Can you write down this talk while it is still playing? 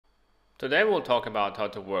Today we'll talk about how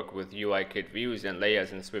to work with UIKit views and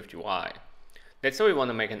layers in SwiftUI. Let's say we want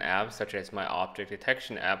to make an app such as my object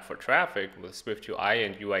detection app for traffic with SwiftUI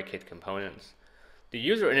and UIKit components. The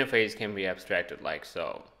user interface can be abstracted like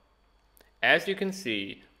so. As you can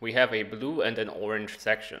see, we have a blue and an orange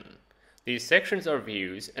section. These sections are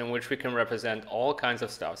views in which we can represent all kinds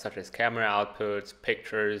of stuff such as camera outputs,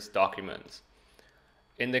 pictures, documents.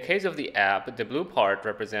 In the case of the app, the blue part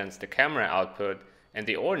represents the camera output and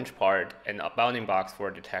the orange part a bounding box for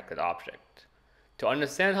a detected object. To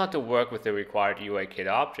understand how to work with the required UIKit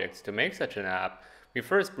objects to make such an app, we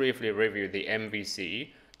first briefly review the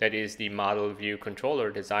MVC, that is the Model View Controller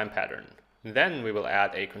design pattern. Then we will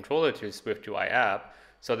add a controller to SwiftUI app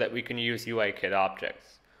so that we can use UIKit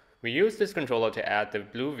objects. We use this controller to add the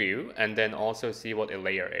blue view and then also see what a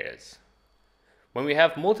layer is. When we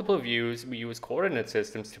have multiple views, we use coordinate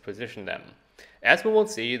systems to position them. As we will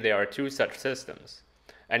see, there are two such systems.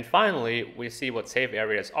 And finally, we see what safe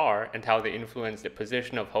areas are and how they influence the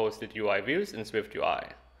position of hosted UI views in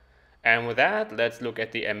SwiftUI. And with that, let's look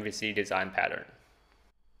at the MVC design pattern.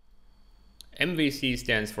 MVC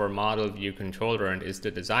stands for Model View Controller and is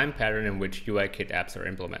the design pattern in which UIKit apps are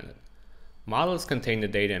implemented. Models contain the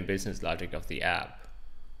data and business logic of the app.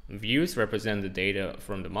 Views represent the data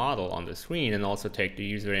from the model on the screen and also take the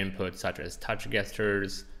user input such as touch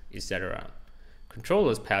gestures, etc.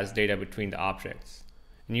 Controllers pass data between the objects.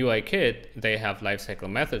 In UIKit, they have lifecycle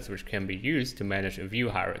methods which can be used to manage a view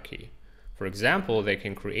hierarchy. For example, they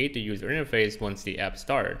can create the user interface once the app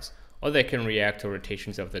starts, or they can react to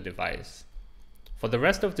rotations of the device. For the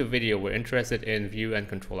rest of the video, we're interested in view and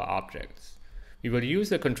controller objects. We will use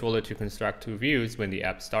the controller to construct two views when the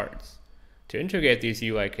app starts. To integrate these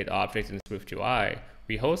UIKit objects in SwiftUI,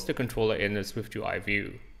 we host the controller in the SwiftUI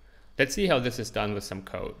view. Let's see how this is done with some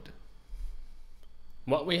code.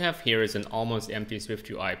 What we have here is an almost empty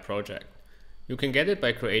SwiftUI project. You can get it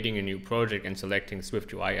by creating a new project and selecting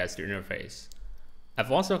SwiftUI as the interface.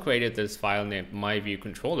 I've also created this file named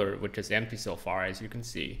UIVieWController, which is empty so far, as you can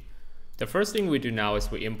see. The first thing we do now is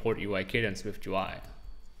we import UIKit and SwiftUI.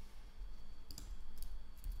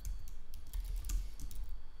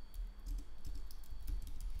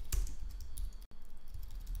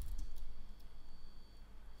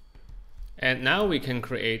 And now we can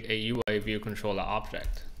create a UIVieWController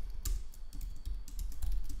object.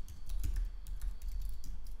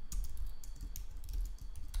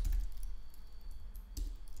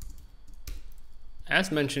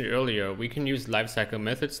 As mentioned earlier, we can use lifecycle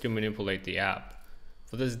methods to manipulate the app.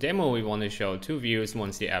 For this demo, we want to show two views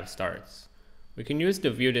once the app starts. We can use the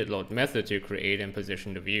viewDidLoad method to create and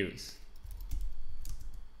position the views.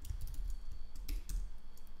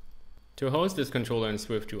 To host this controller in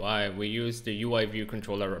SwiftUI, we use the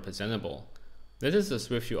UIVieWController representable. This is a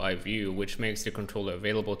SwiftUI view which makes the controller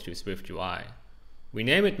available to SwiftUI. We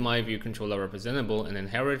name it MyViewController representable and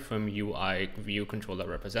inherit from UIVieWController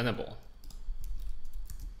representable.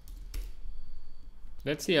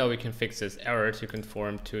 Let's see how we can fix this error to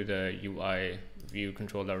conform to the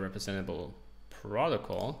UIVieWController representable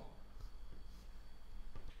protocol.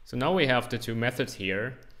 So now we have the two methods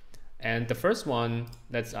here. And the first one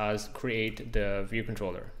lets us create the view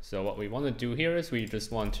controller. So what we want to do here is we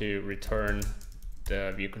just want to return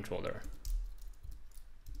the view controller.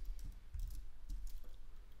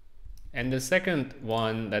 And the second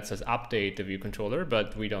one lets us update the view controller,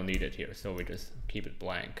 but we don't need it here, so we just keep it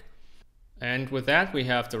blank. And with that, we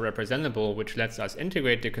have the representable, which lets us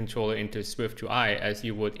integrate the controller into SwiftUI as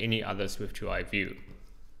you would any other SwiftUI view.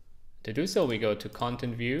 To do so, we go to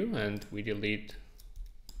Content View and we delete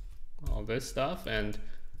all this stuff, and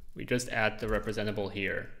we just add the representable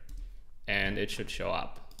here, and it should show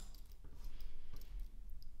up.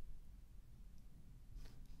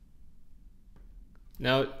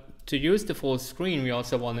 Now, to use the full screen, we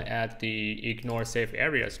also want to add the Ignore Safe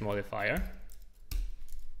Areas modifier,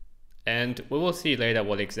 and we will see later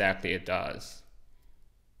what exactly it does.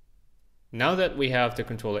 Now that we have the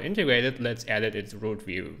controller integrated, let's edit its root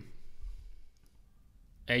view.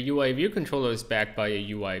 A UIVieWController is backed by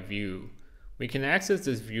a UI view. We can access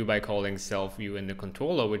this view by calling self-view in the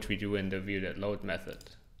controller, which we do in the viewDidLoad method.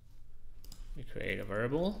 We create a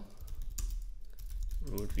variable,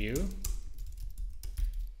 root view.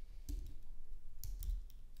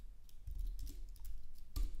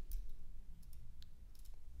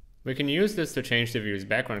 We can use this to change the view's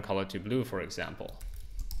background color to blue, for example.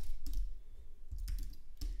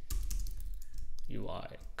 UI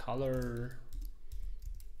color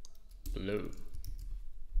blue.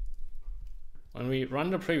 When we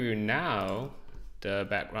run the preview now, the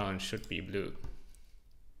background should be blue.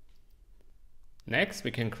 Next,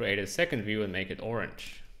 we can create a second view and make it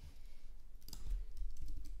orange.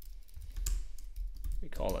 We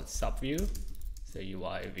call it subview, it's a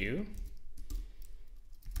UI view.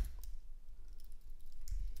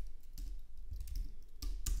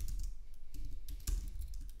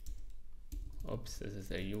 Oops, this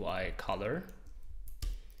is a UI color,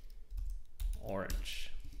 orange.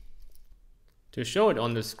 To show it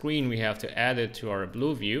on the screen, we have to add it to our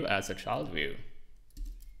blue view as a child view.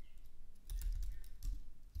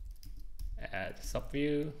 Add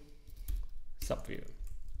subview, subview.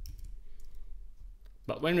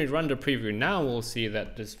 But when we run the preview now, we'll see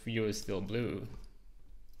that this view is still blue.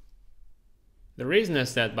 The reason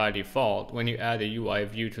is that by default, when you add a UI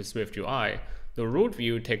view to SwiftUI, the root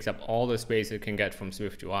view takes up all the space it can get from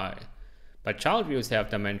SwiftUI. But child views have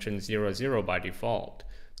dimension 0, 0 by default.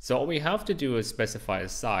 So all we have to do is specify a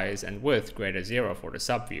size and width greater 0 for the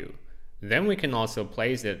subview. Then we can also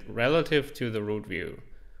place it relative to the root view.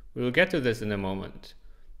 We will get to this in a moment.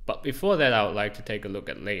 But before that, I would like to take a look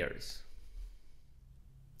at layers.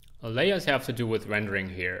 Layers have to do with rendering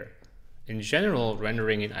here. In general,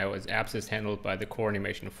 rendering in iOS apps is handled by the core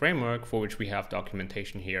animation framework, for which we have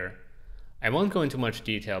documentation here. I won't go into much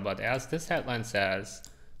detail, but as this headline says,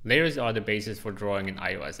 layers are the basis for drawing in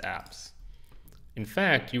iOS apps. In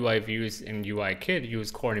fact, UIViews and UIKit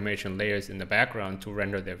use core animation layers in the background to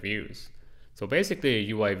render their views. So basically,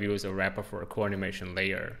 a UIView is a wrapper for a core animation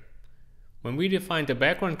layer. When we defined the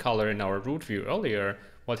background color in our root view earlier,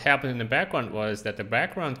 what happened in the background was that the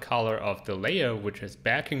background color of the layer which is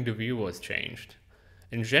backing the view was changed.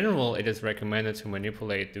 In general, it is recommended to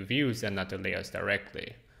manipulate the views and not the layers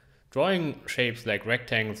directly. Drawing shapes like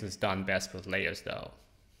rectangles is done best with layers though.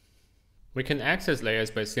 We can access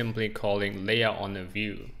layers by simply calling layer on a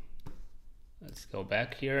view. Let's go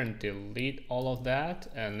back here and delete all of that,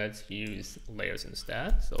 and let's use layers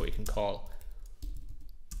instead. So we can call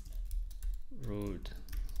root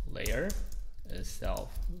layer is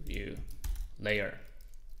self view layer.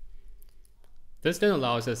 This then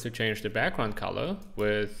allows us to change the background color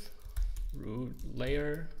with root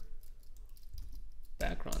layer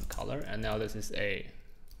background color, and now this is a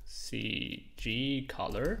CG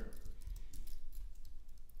color.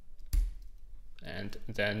 And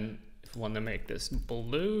then if we want to make this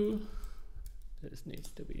blue, this needs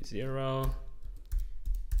to be 0,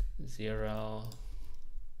 0.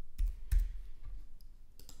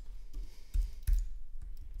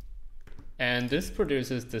 And this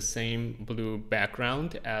produces the same blue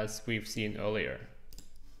background as we've seen earlier.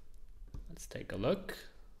 Let's take a look.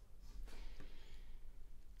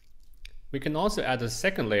 We can also add a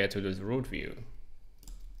second layer to this root view.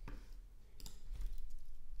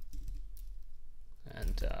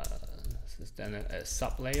 And this is then a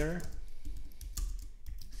sub-layer,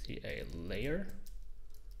 CALayer.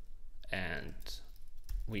 And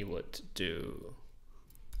we would do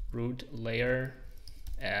root layer,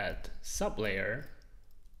 add sub-layer,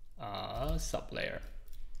 sub-layer.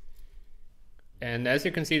 And as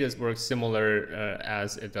you can see, this works similar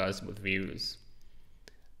as it does with views.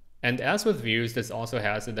 And as with views, this also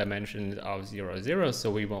has a dimension of 0, 0, so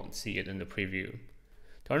we won't see it in the preview.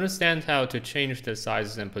 To understand how to change the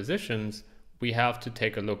sizes and positions, we have to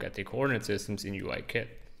take a look at the coordinate systems in UIKit.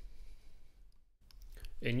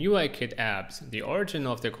 In UIKit apps, the origin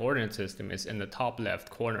of the coordinate system is in the top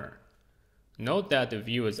left corner. Note that the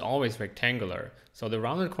view is always rectangular, so the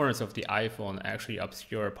rounded corners of the iPhone actually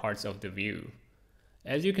obscure parts of the view.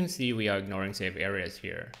 As you can see, we are ignoring safe areas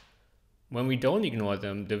here. When we don't ignore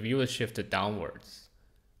them, the view is shifted downwards.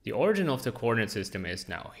 The origin of the coordinate system is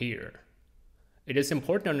now here. It is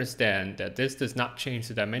important to understand that this does not change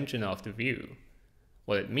the dimension of the view.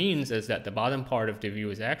 What it means is that the bottom part of the view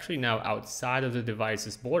is actually now outside of the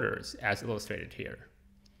device's borders, as illustrated here.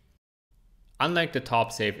 Unlike the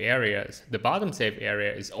top safe areas, the bottom safe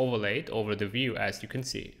area is overlaid over the view, as you can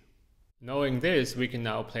see. Knowing this, we can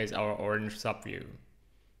now place our orange subview.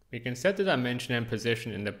 We can set the dimension and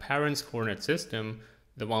position in the parent's coordinate system,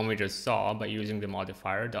 the one we just saw, by using the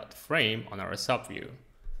modifier .frame on our subview.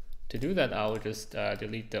 To do that, I'll just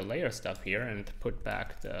delete the layer stuff here and put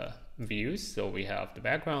back the views. So we have the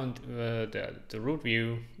background, the root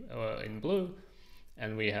view in blue,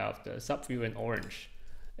 and we have the subview in orange.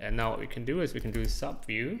 And now what we can do is we can do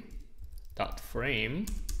subview.frame,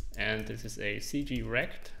 and this is a CG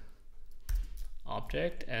rect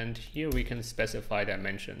object, and here we can specify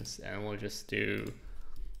dimensions, and we'll just do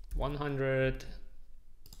 100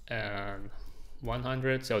 and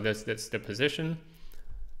 100. So that's the position,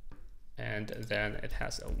 and then it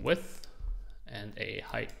has a width and a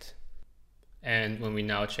height. And when we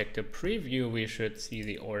now check the preview, we should see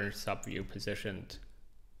the orange subview positioned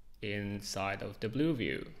inside of the blue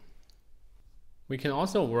view. We can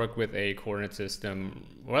also work with a coordinate system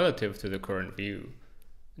relative to the current view.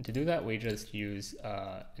 To do that, we just use,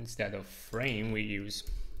 instead of frame, we use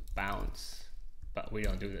bounds, but we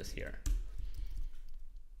don't do this here.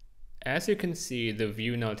 As you can see, the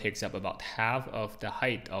view now takes up about half of the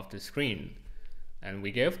height of the screen, and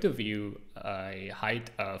we give the view a height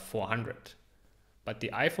of 400. But the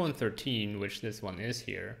iPhone 13, which this one is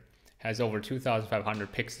here, has over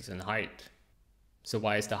 2,500 pixels in height. So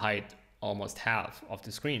why is the height almost half of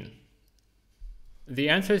the screen? The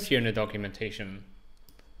answer is here in the documentation.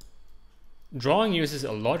 Drawing uses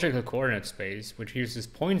a logical coordinate space which uses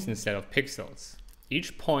points instead of pixels.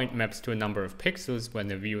 Each point maps to a number of pixels when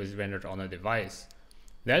the view is rendered on a device.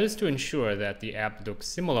 That is to ensure that the app looks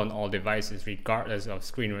similar on all devices regardless of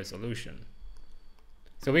screen resolution.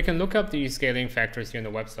 So we can look up the scaling factors here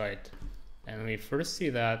on the website, and we first see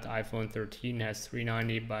that iPhone 13 has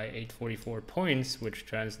 390 by 844 points, which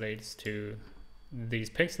translates to these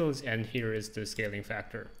pixels, and here is the scaling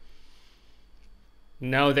factor.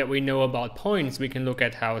 Now that we know about points, we can look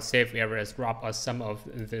at how safe areas rob us some of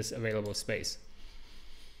this available space.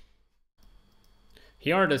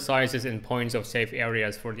 Here are the sizes in points of safe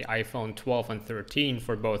areas for the iPhone 12 and 13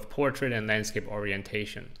 for both portrait and landscape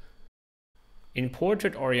orientation. In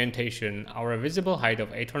portrait orientation, our visible height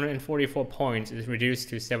of 844 points is reduced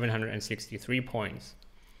to 763 points.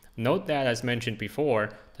 Note that, as mentioned before,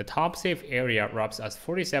 the top safe area robs us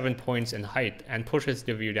 47 points in height and pushes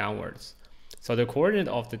the view downwards. So the coordinate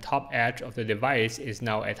of the top edge of the device is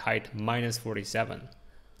now at height -47.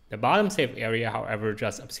 The bottom safe area, however,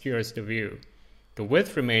 just obscures the view. The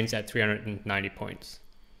width remains at 390 points.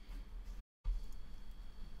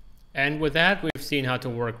 And with that, we've seen how to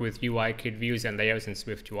work with UIKit views and layers in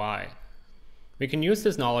SwiftUI. We can use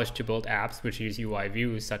this knowledge to build apps which use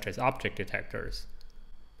UIViews, such as object detectors.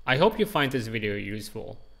 I hope you find this video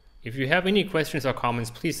useful. If you have any questions or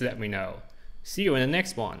comments, please let me know. See you in the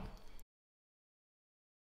next one.